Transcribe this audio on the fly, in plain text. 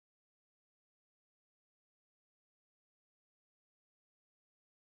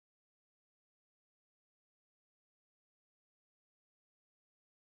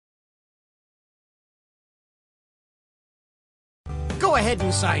Go ahead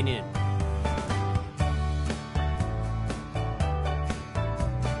and sign in.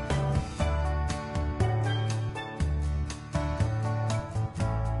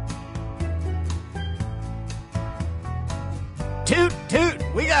 Toot,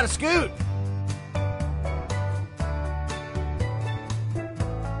 toot, we got a scoot.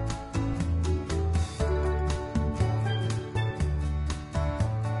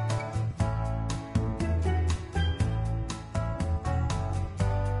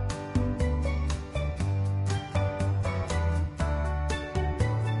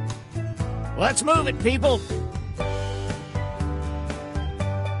 Let's move it, people.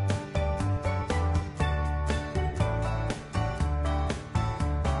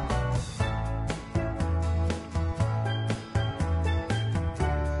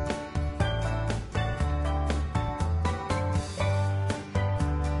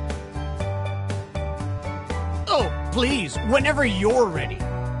 Oh, please, whenever you're ready.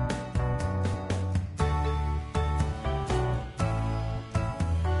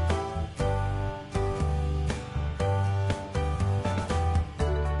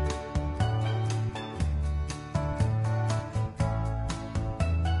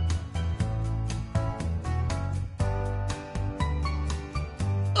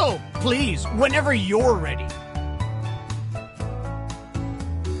 Oh, please, whenever you're ready.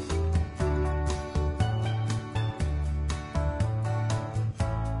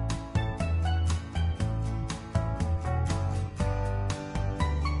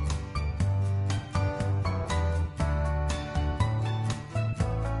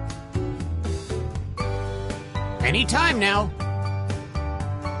 Anytime now.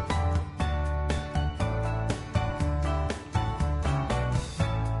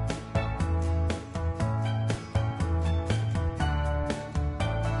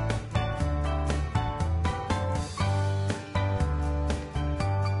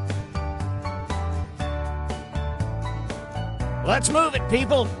 Let's move it,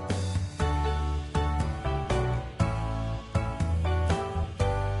 people.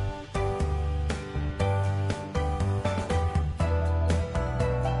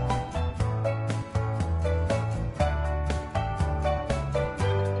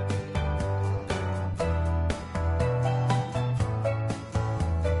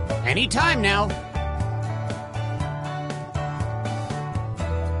 Anytime now.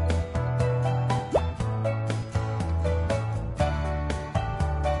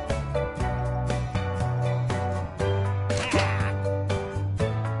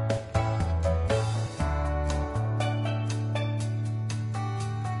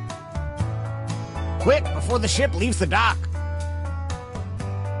 Quick, before the ship leaves the dock.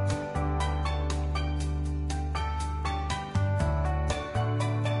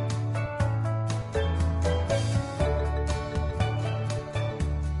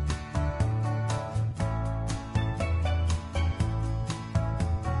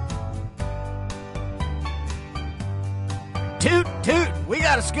 Toot, toot, we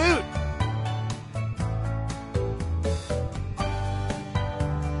got a scoot.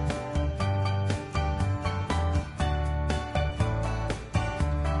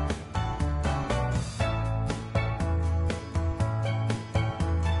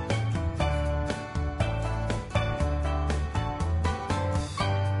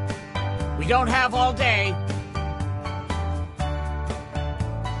 We don't have all day.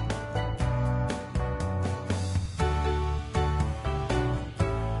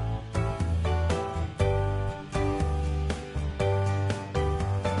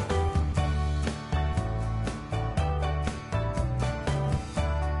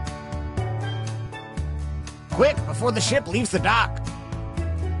 Quick, before the ship leaves the dock.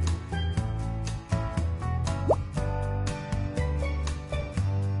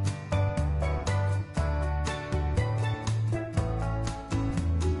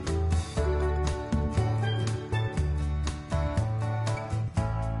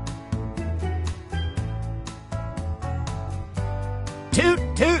 Toot,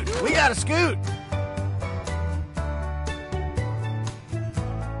 toot, we got a scoot.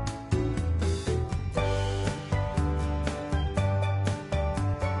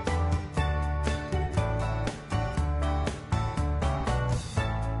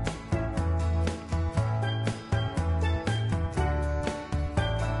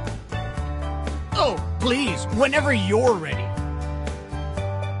 Oh, please, whenever you're ready.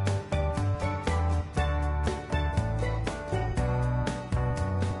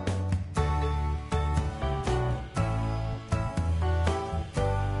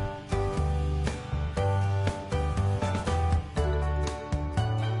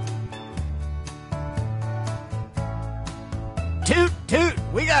 Toot, toot,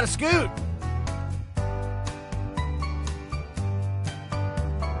 we got a scoot.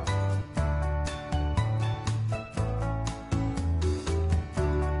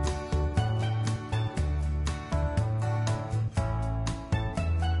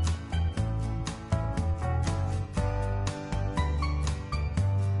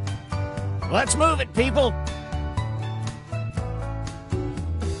 Let's move it, people.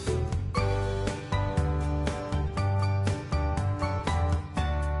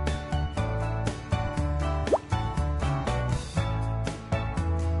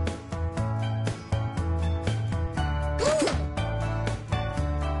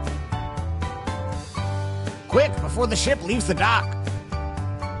 Quick, before the ship leaves the dock.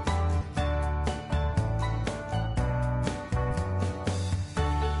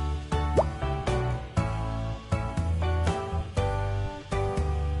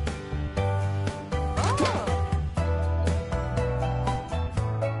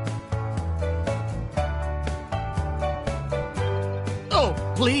 Oh,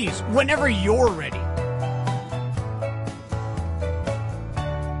 please, whenever you're ready.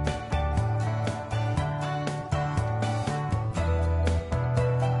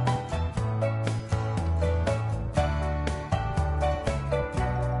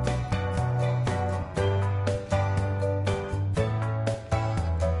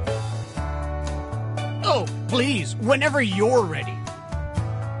 Oh, please, whenever you're ready.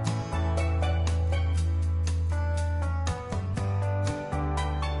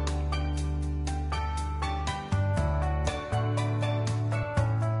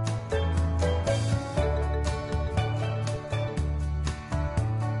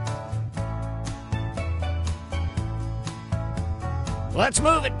 Let's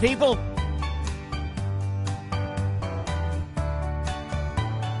move it, people.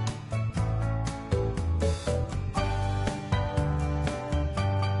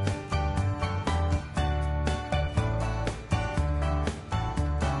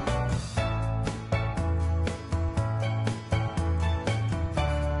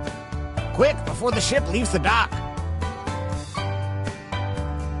 Quick, before the ship leaves the dock.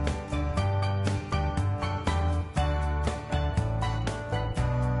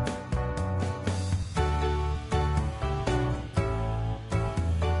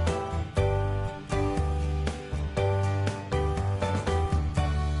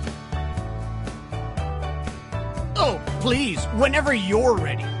 Oh, please, whenever you're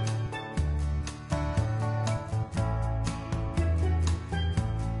ready.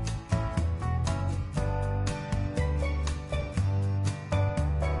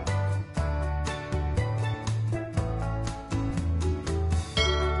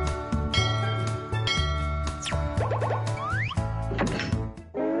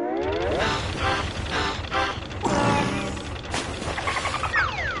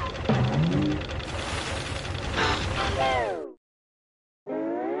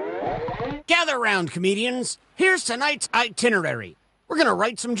 Gather round, comedians. Here's tonight's itinerary. We're gonna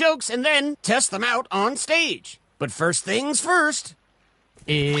write some jokes and then test them out on stage. But first things first,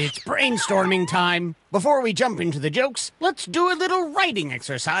 it's brainstorming time. Before we jump into the jokes, let's do a little writing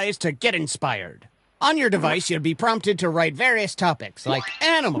exercise to get inspired. On your device, you'll be prompted to write various topics like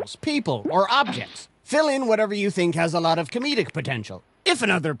animals, people, or objects. Fill in whatever you think has a lot of comedic potential. If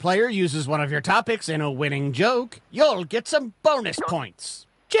another player uses one of your topics in a winning joke, you'll get some bonus points.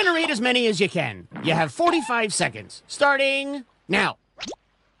 Generate as many as you can. You have 45 seconds, starting now.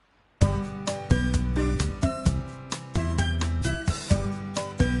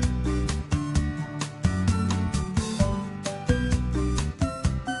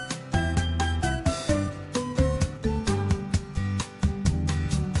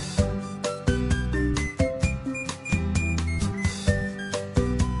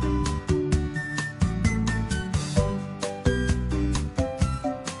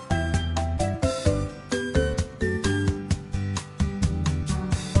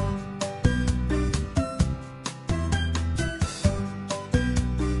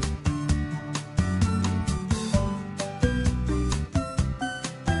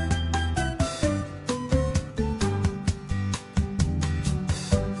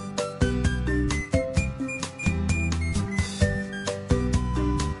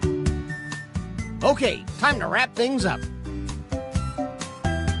 Okay, time to wrap things up.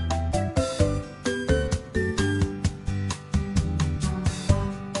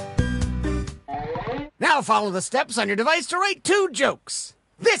 Now follow the steps on your device to write 2 jokes.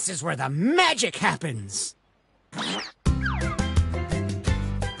 This is where the magic happens.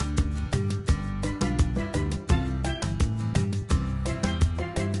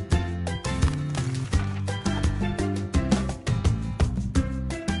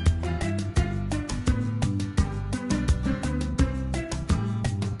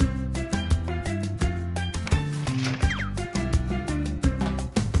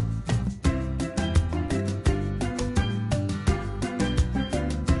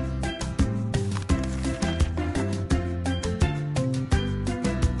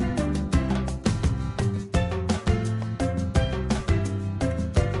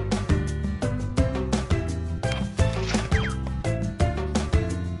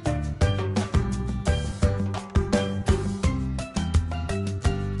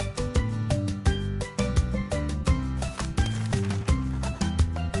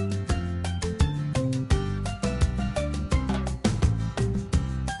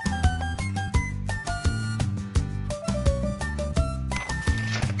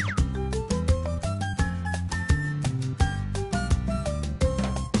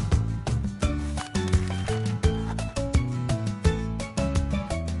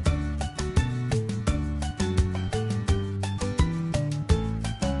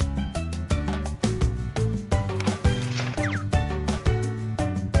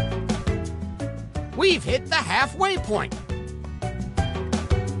 we've hit the halfway point.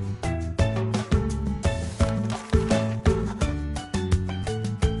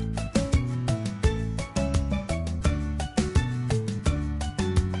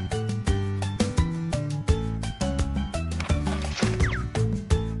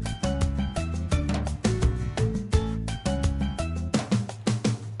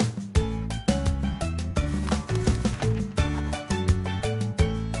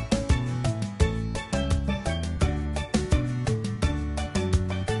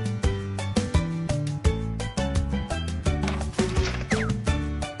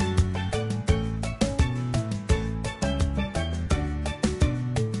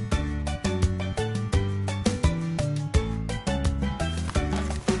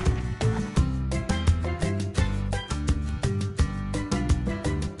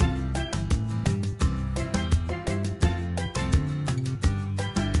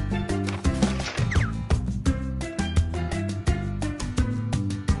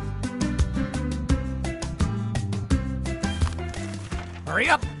 Hurry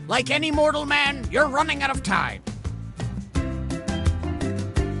up! Like any mortal man, you're running out of time.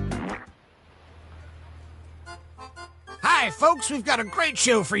 Hi, folks, we've got a great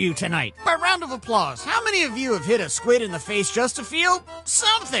show for you tonight. By round of applause, how many of you have hit a squid in the face just to feel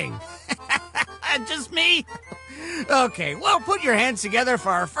something? Just me? Okay, well, put your hands together for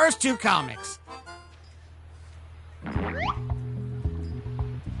our first two comics.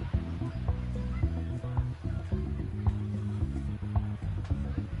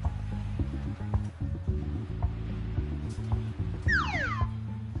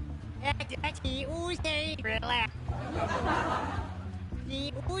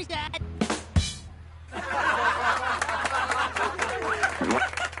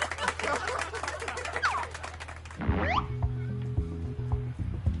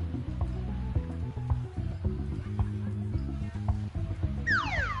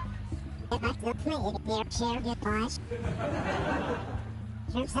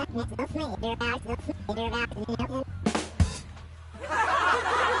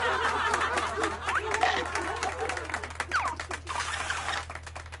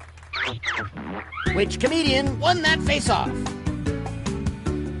 Which comedian won that face-off?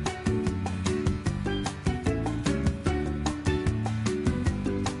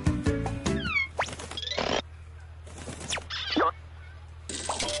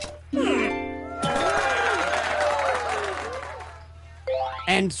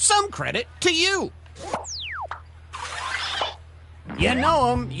 And some credit to you. You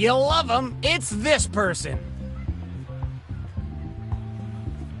know him, you love him, it's this person.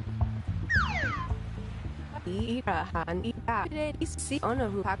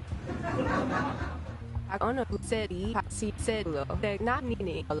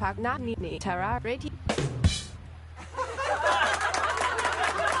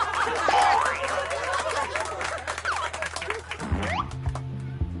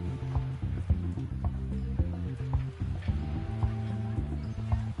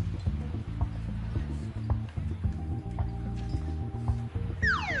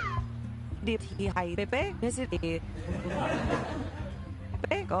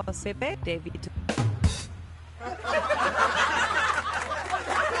 David.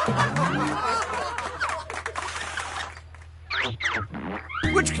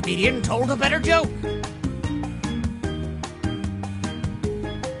 Which comedian told a better joke?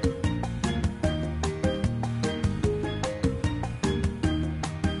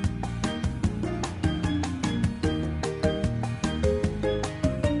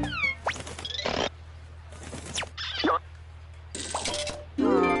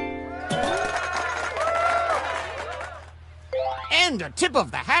 And a tip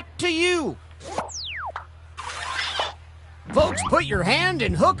of the hat to you. Folks, put your hand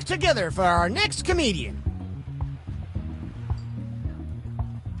and hook together for our next comedian.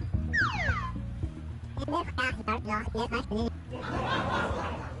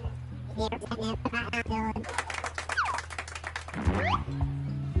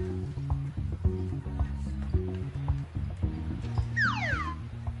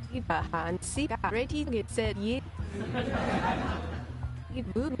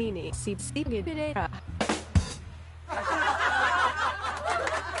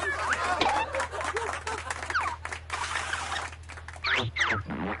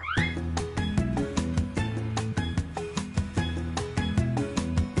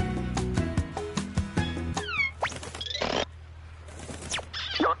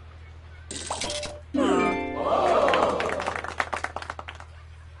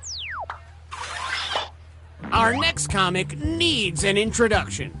 Our next comic needs an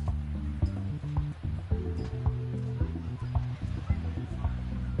introduction.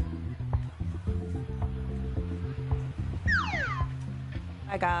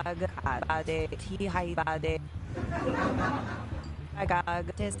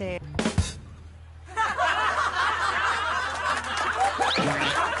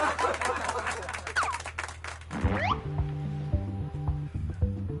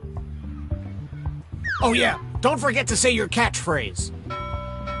 Oh yeah, don't forget to say your catchphrase.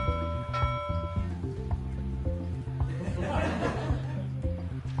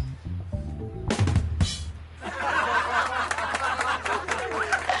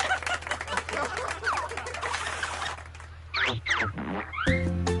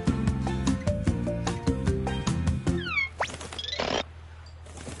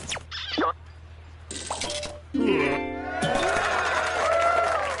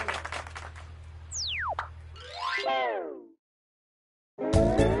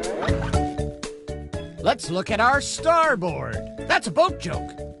 Let's look at our starboard. That's a boat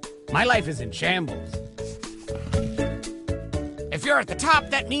joke. My life is in shambles. If you're at the top,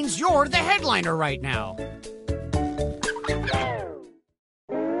 that means you're the headliner right now.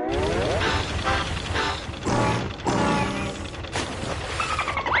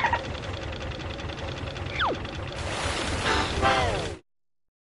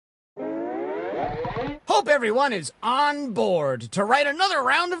 Hope everyone is on board to write another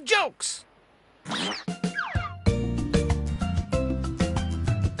round of jokes.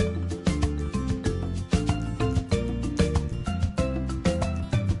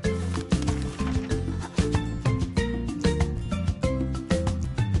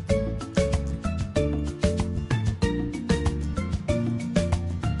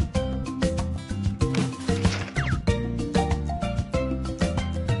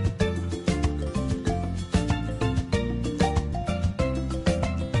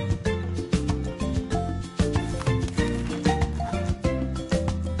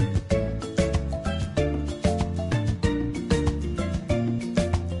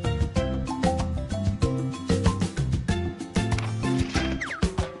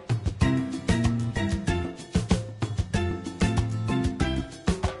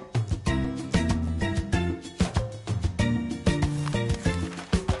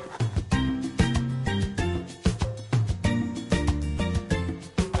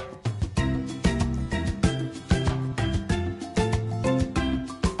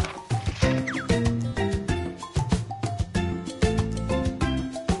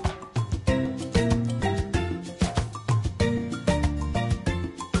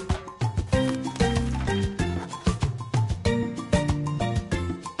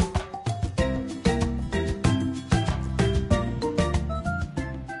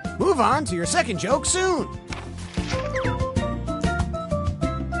 Move on to your second joke soon.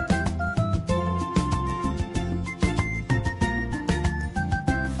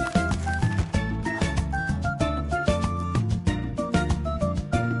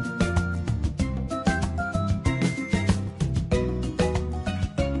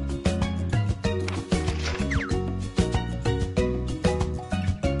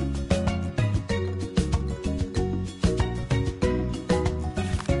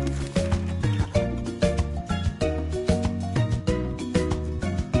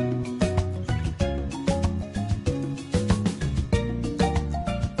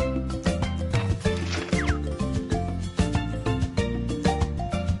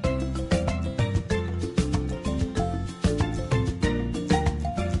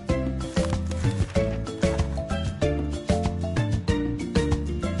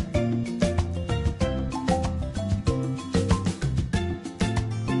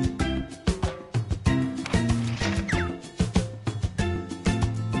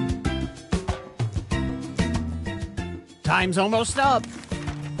 Time's almost up.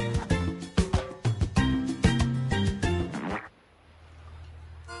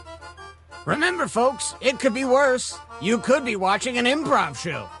 Remember, folks, it could be worse. You could be watching an improv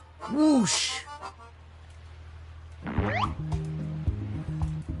show. Whoosh.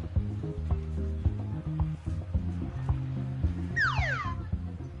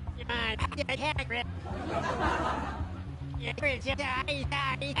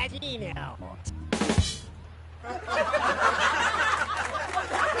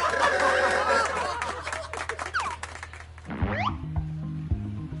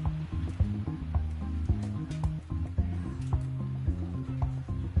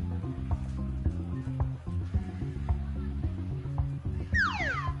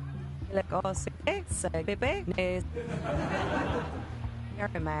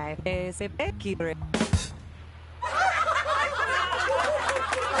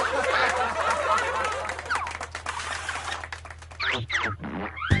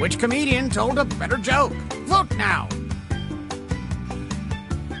 Which comedian told a better joke? Vote now.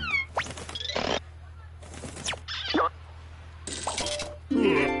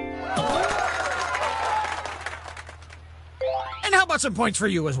 Lots of points for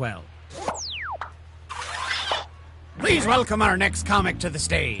you as well. Please welcome our next comic to the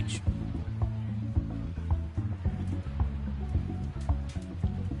stage.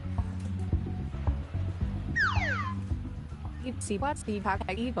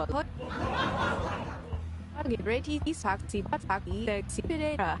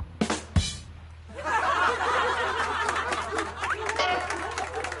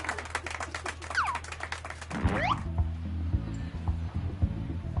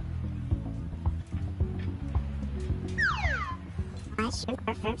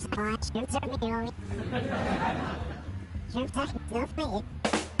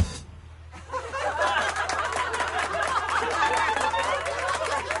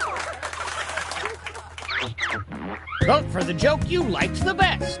 Vote for the joke you liked the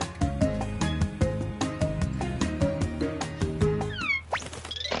best.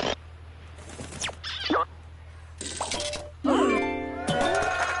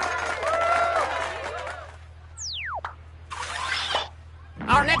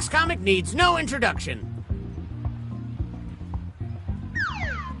 Our next comic needs no introduction.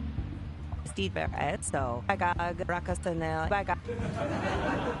 Steve so I got Rakastanel. I got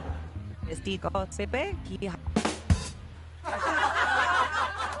Steve Sepe.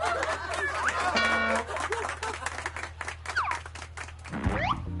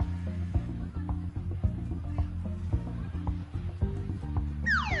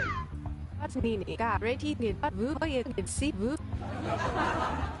 What's meaning? Got ready to move. You can see move.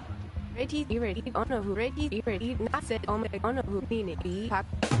 Ready, ready, on a ready, ready, not said on a who meaning be.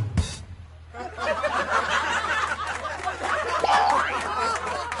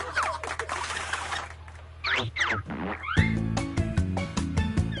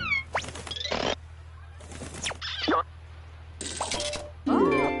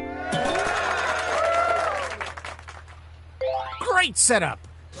 Great setup.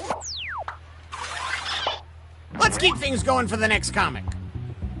 Let's keep things going for the next comic.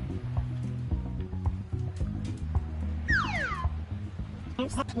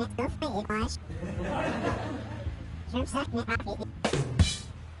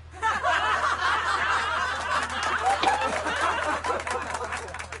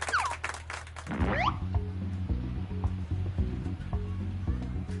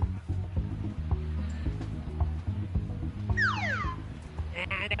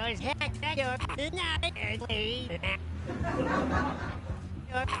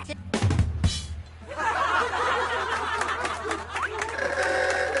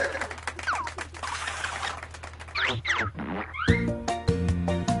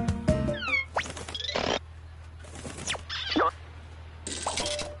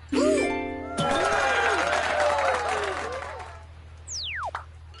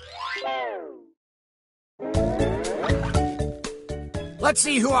 Let's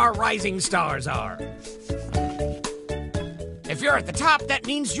see who our rising stars are. If you're at the top, that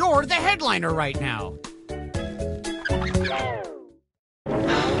means you're the headliner right now.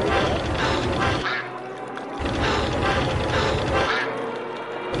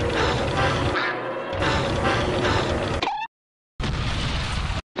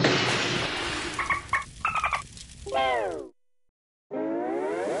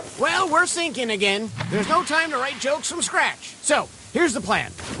 Well, we're sinking again. There's no time to write jokes from scratch. So, here's the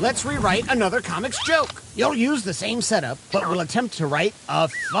plan. Let's rewrite another comic's joke. You'll use the same setup, but we'll attempt to write a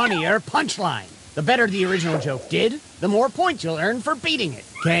funnier punchline. The better the original joke did, the more points you'll earn for beating it.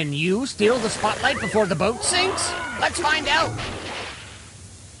 Can you steal the spotlight before the boat sinks? Let's find out.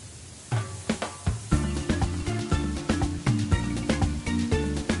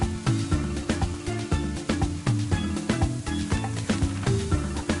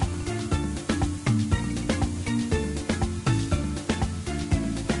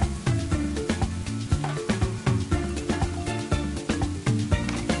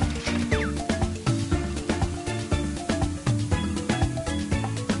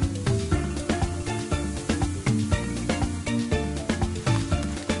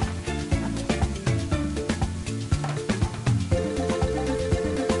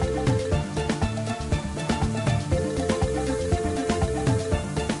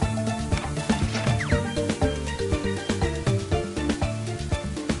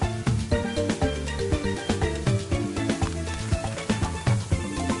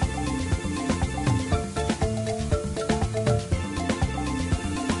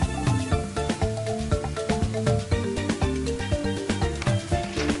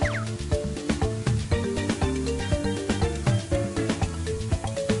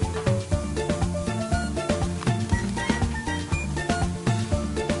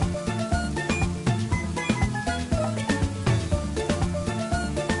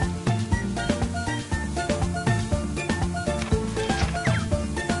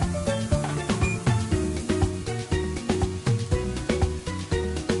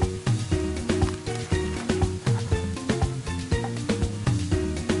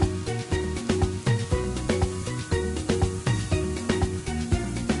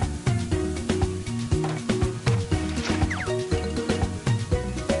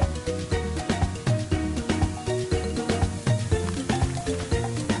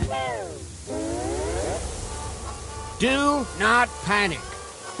 Do not panic,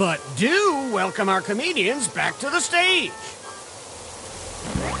 but do welcome our comedians back to the stage.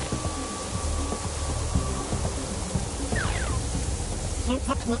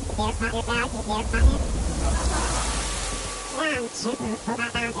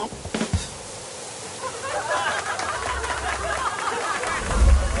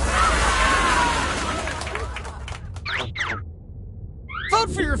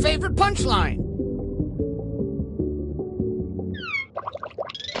 Vote for your favorite punchline.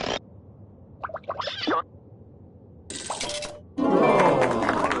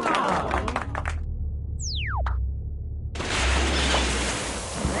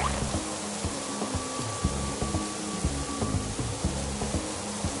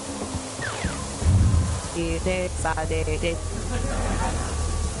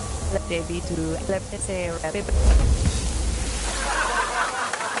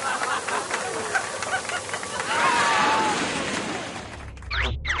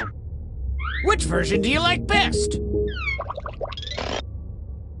 Which version do you like best?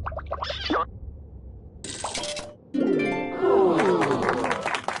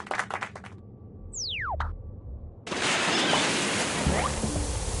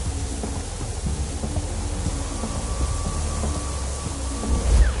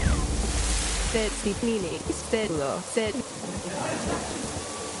 Sit meaning sit lo sit.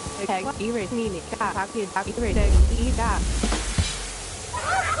 Tag irate meaning ka hakid irate ida.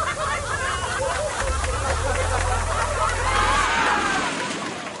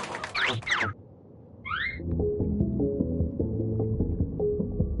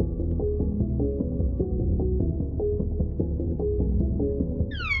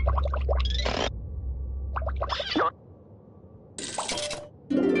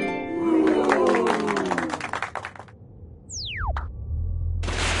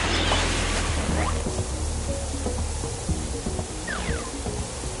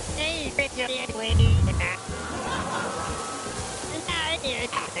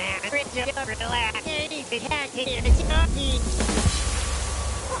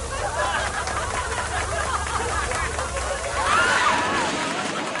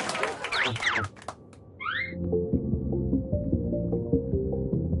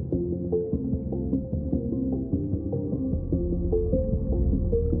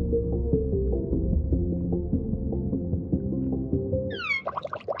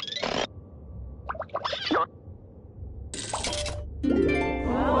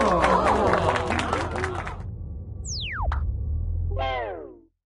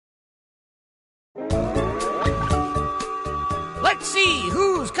 Let's see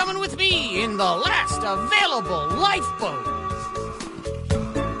who's coming with me in the last available lifeboat.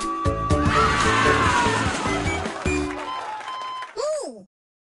 Ooh.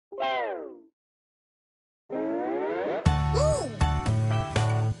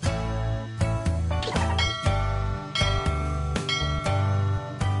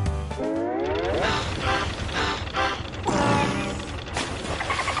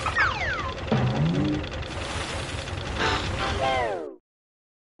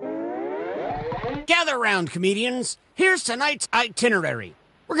 Gather round, comedians. Here's tonight's itinerary.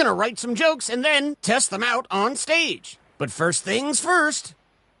 We're gonna write some jokes and then test them out on stage. But first things first,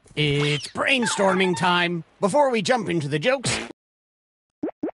 it's brainstorming time. Before we jump into the jokes,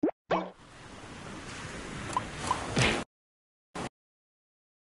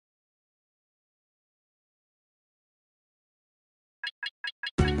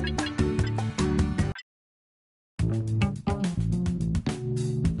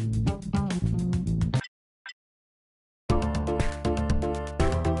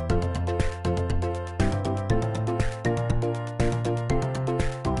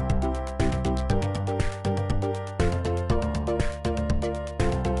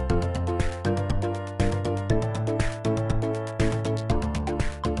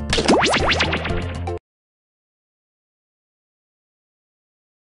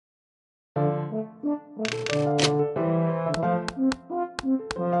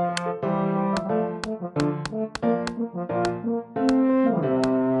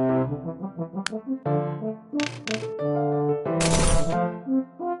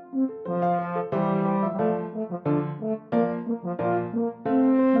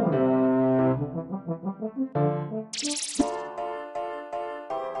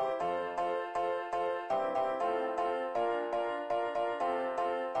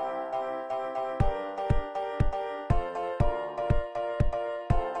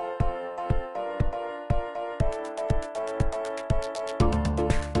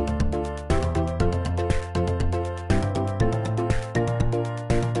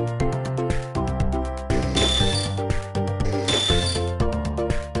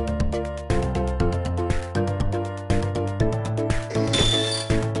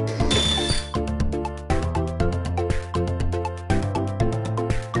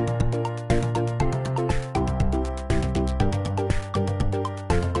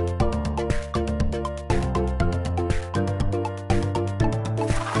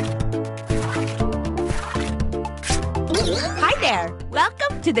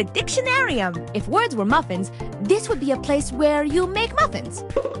 to the dictionarium. If words were muffins, this would be a place where you make muffins.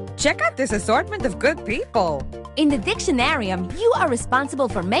 Check out this assortment of good people. In the dictionarium, you are responsible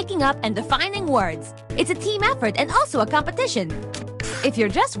for making up and defining words. It's a team effort and also a competition. If you're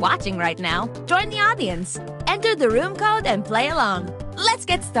just watching right now, join the audience. Enter the room code and play along. Let's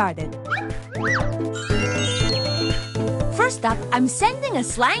get started. First up, I'm sending a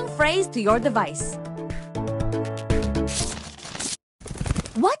slang phrase to your device.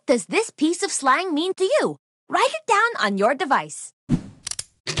 What does this piece of slang mean to you? Write it down on your device.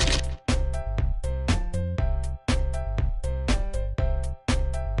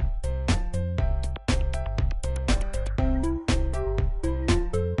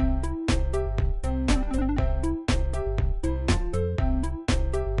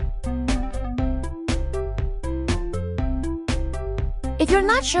 If you're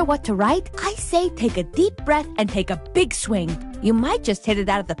not sure what to write, I say take a deep breath and take a big swing. You might just hit it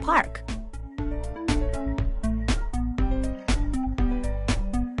out of the park.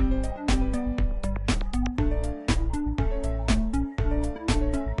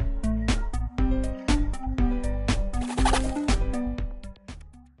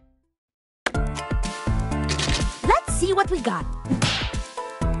 Let's see what we got.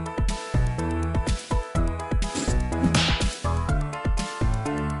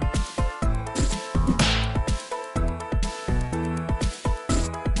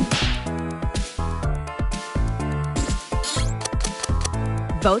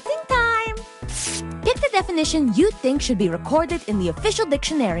 Voting time! Pick the definition you think should be recorded in the official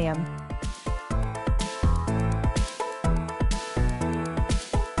dictionarium.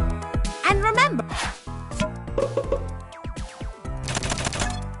 And remember,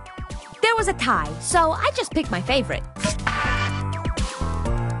 there was a tie, so I just picked my favorite.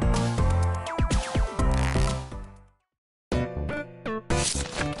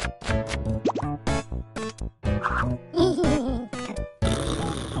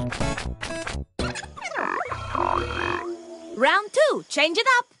 Round 2, change it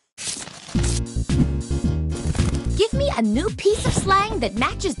up. Give me a new piece of slang that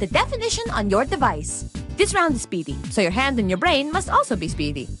matches the definition on your device. This round is speedy, so your hand and your brain must also be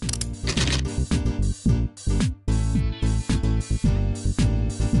speedy.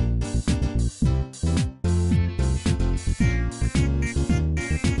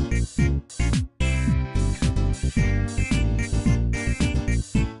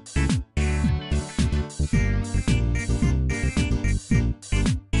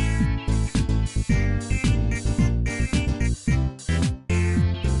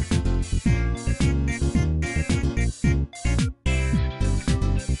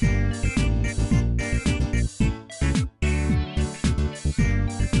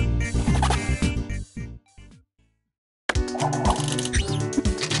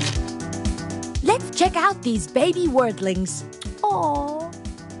 Let's check out these baby wordlings. Aww.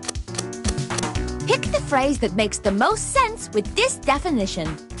 Pick the phrase that makes the most sense with this definition.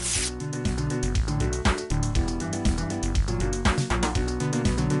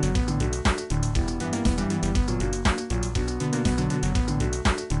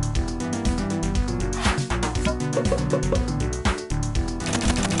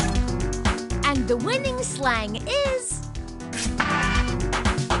 And the winning slang is...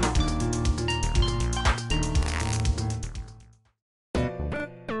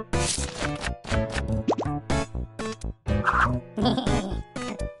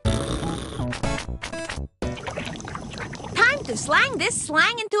 Time to slang this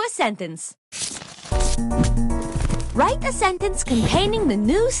slang into a sentence. Write a sentence containing the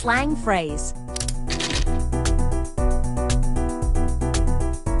new slang phrase.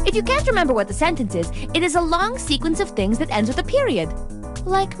 If you can't remember what the sentence is, it is a long sequence of things that ends with a period.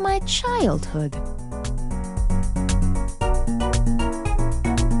 Like my childhood.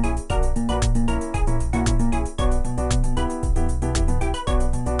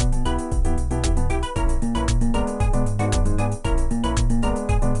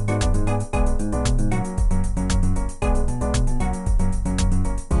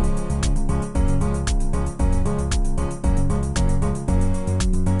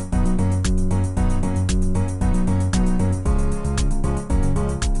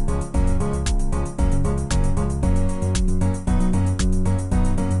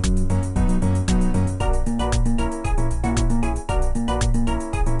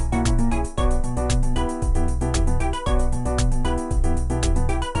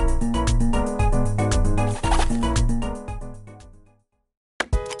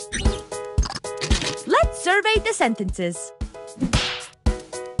 Survey the sentences.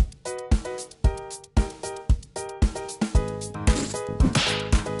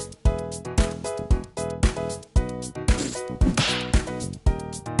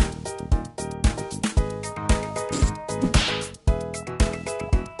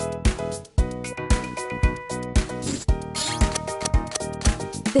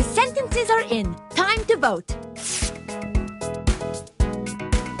 The sentences are in. Time to vote.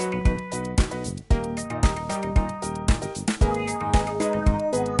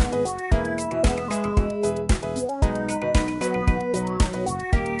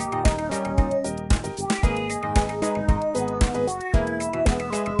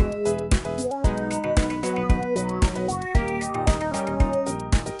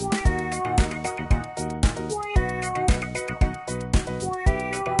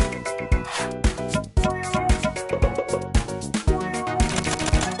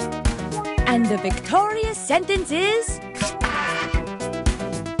 And the victorious sentence is...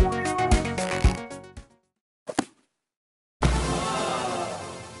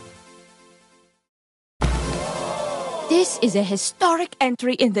 This is a historic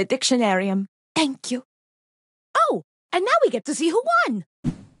entry in the dictionarium. Thank you. Oh, and now we get to see who won.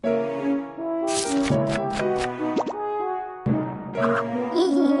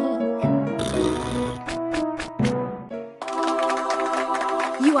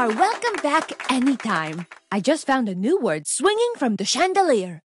 You are welcome back anytime. I just found a new word swinging from the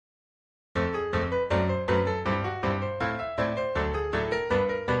chandelier.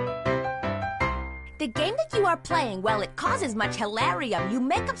 The game that you are playing, well, it causes much hilarium. You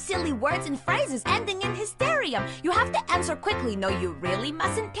make up silly words and phrases ending in hysterium. You have to answer quickly, no, you really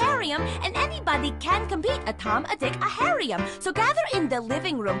mustn't tarry 'em. And anybody can compete, a Tom, a Dick, a Harry'em. So gather in the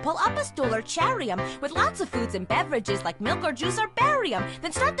living room, pull up a stool or charium with lots of foods and beverages like milk or juice or barium.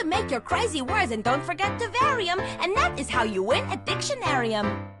 Then start to make your crazy words and don't forget to vary 'em. And that is how you win a dictionarium.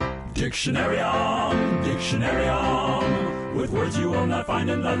 Dictionarium, dictionarium, with words you will not find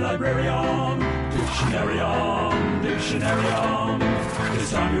in the librarium. Dictionarium, dictionarium,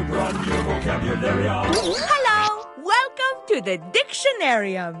 it's time you broaden your vocabularium. Hello! Welcome to the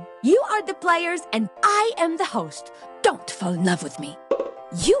Dictionarium. You are the players and I am the host. Don't fall in love with me.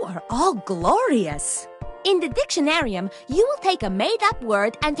 You are all glorious. In the dictionarium, you will take a made-up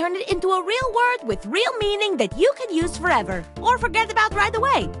word and turn it into a real word with real meaning that you can use forever. Or forget about right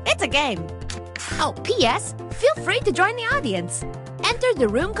away. It's a game. Oh, P.S. Feel free to join the audience. Enter the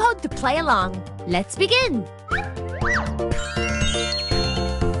room code to play along. Let's begin.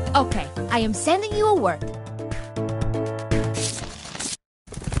 Okay, I am sending you a word.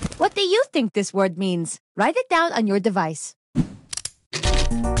 What do you think this word means? Write it down on your device.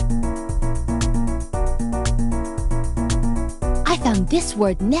 I found this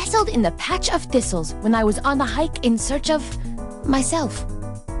word nestled in a patch of thistles when I was on a hike in search of myself.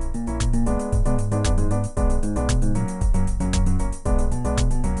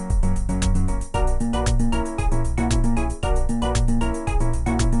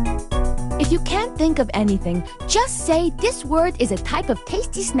 If you can't think of anything, just say this word is a type of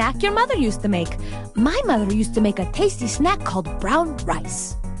tasty snack your mother used to make. My mother used to make a tasty snack called brown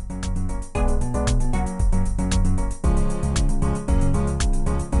rice.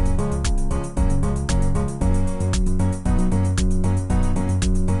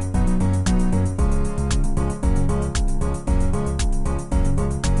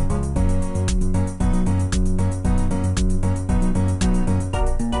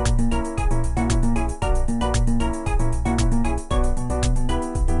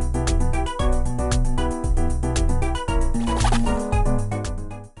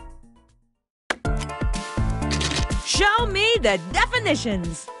 Show me the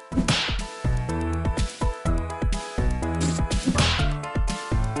definitions.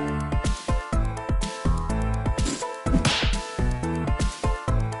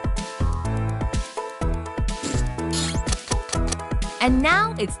 And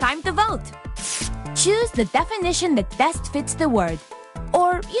now it's time to vote. Choose the definition that best fits the word.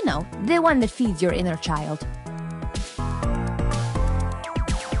 Or, you know, the one that feeds your inner child.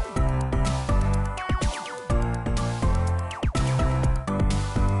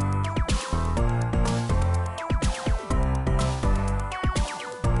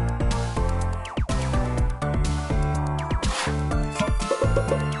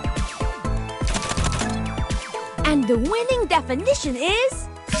 And the winning definition is...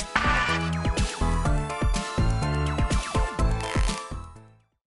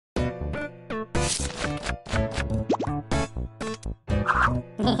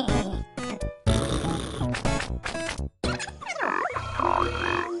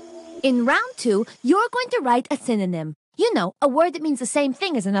 In round 2, you're going to write a synonym. You know, a word that means the same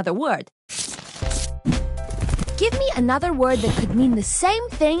thing as another word. Give me another word that could mean the same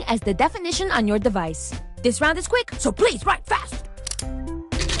thing as the definition on your device. This round is quick, so please write fast.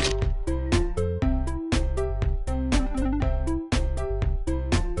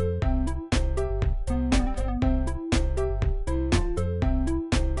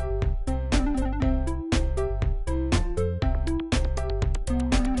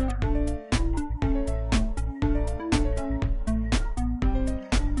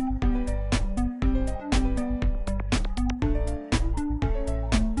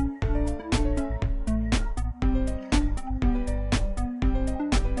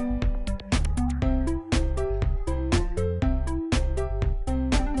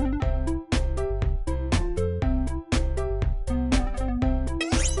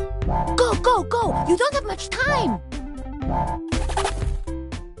 Go, go! You don't have much time!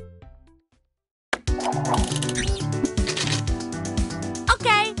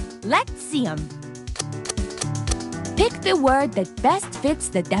 Okay, let's see 'em. Pick the word that best fits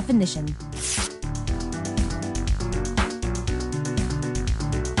the definition.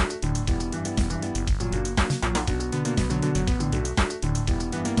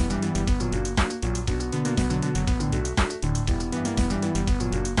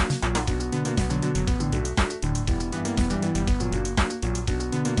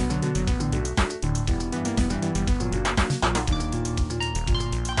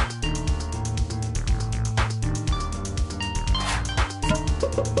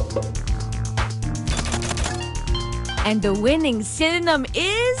 And the winning synonym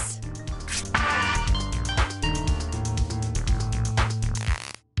is...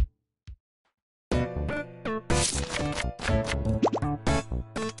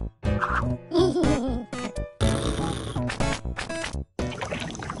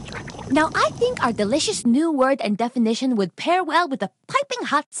 Now, I think our delicious new word and definition would pair well with a piping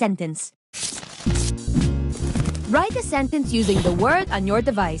hot sentence. Write a sentence using the word on your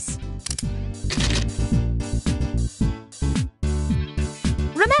device.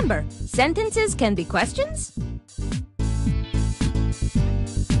 Remember, sentences can be questions,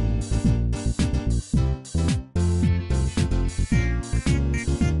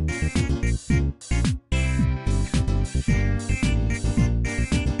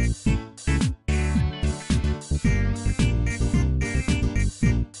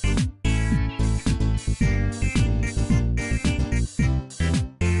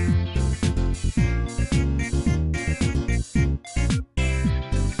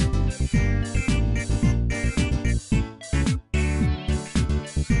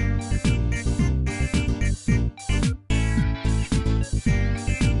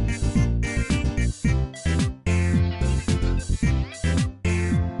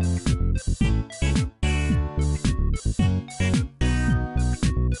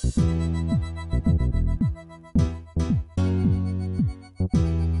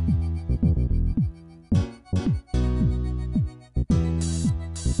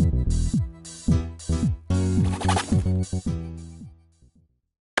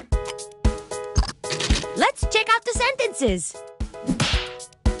 Let's check out the sentences.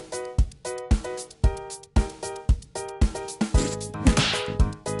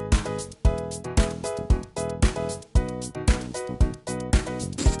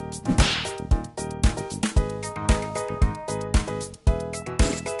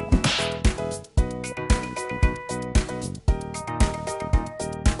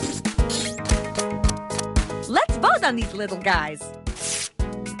 Let's vote on these little guys.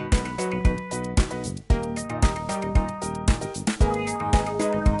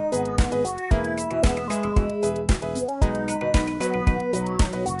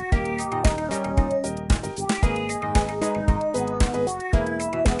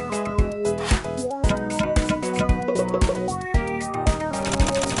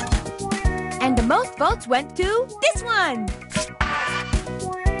 And the most votes went to this one.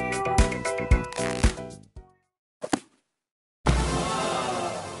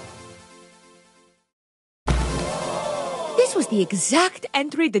 This was the exact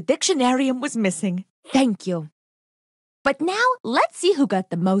entry the dictionarium was missing. Thank you. But now, let's see who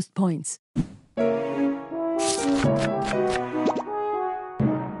got the most points.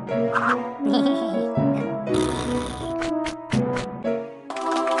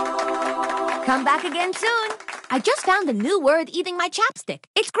 Come back again soon. I just found a new word eating my chapstick.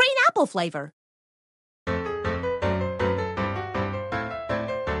 It's green apple flavor.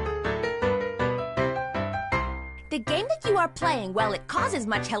 The game that you are playing, well, it causes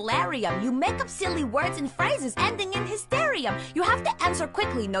much hilarium. You make up silly words and phrases ending in hysterium. You have to answer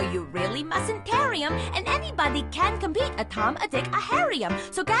quickly, no, you really mustn't tarry-em. And anybody can compete, a Tom, a Dick, a Harry-em.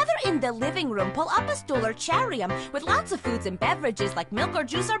 So gather in the living room, pull up a stool or cherry-em, with lots of foods and beverages like milk or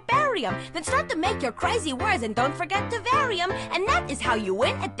juice or berry-em. Then start to make your crazy words and don't forget to vary 'em. And that is how you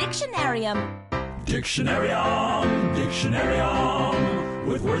win a dictionarium. Dictionarium, dictionarium,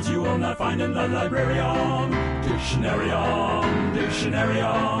 with words you will not find in the librarium. Dictionarium,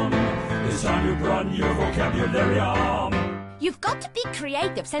 dictionarium, it's time you broaden your vocabularium. You've got to be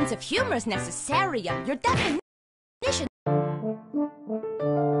creative, sense of humor is necessarium. Your definition...